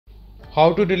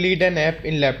How to delete an app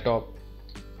in laptop.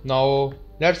 Now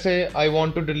let's say I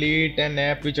want to delete an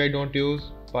app which I don't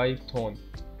use, Python.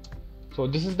 So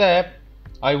this is the app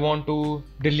I want to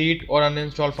delete or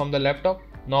uninstall from the laptop.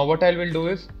 Now what I will do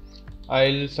is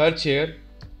I'll search here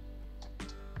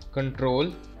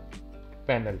control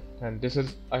panel, and this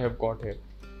is I have got here.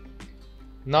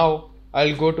 Now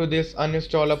I'll go to this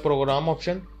uninstall a program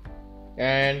option,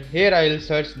 and here I'll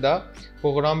search the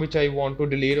program which I want to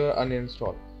delete or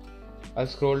uninstall. I'll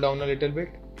scroll down a little bit,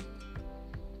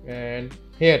 and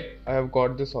here I have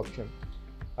got this option.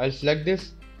 I'll select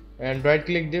this and right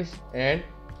click this and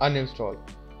uninstall.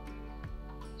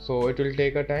 So it will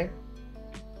take a time.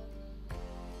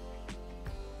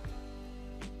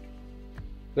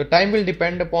 The time will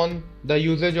depend upon the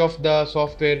usage of the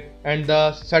software and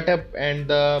the setup and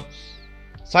the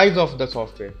size of the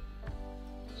software.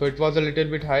 So it was a little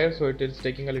bit higher, so it is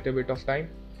taking a little bit of time.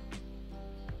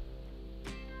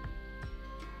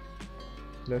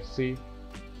 Let's see.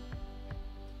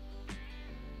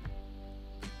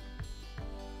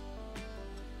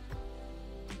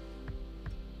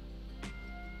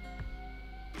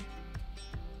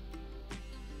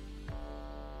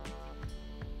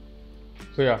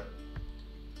 So yeah,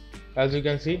 as you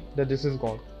can see that this is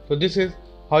gone. So this is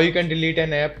how you can delete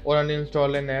an app or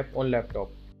uninstall an app on laptop.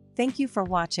 Thank you for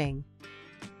watching.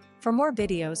 For more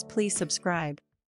videos, please subscribe.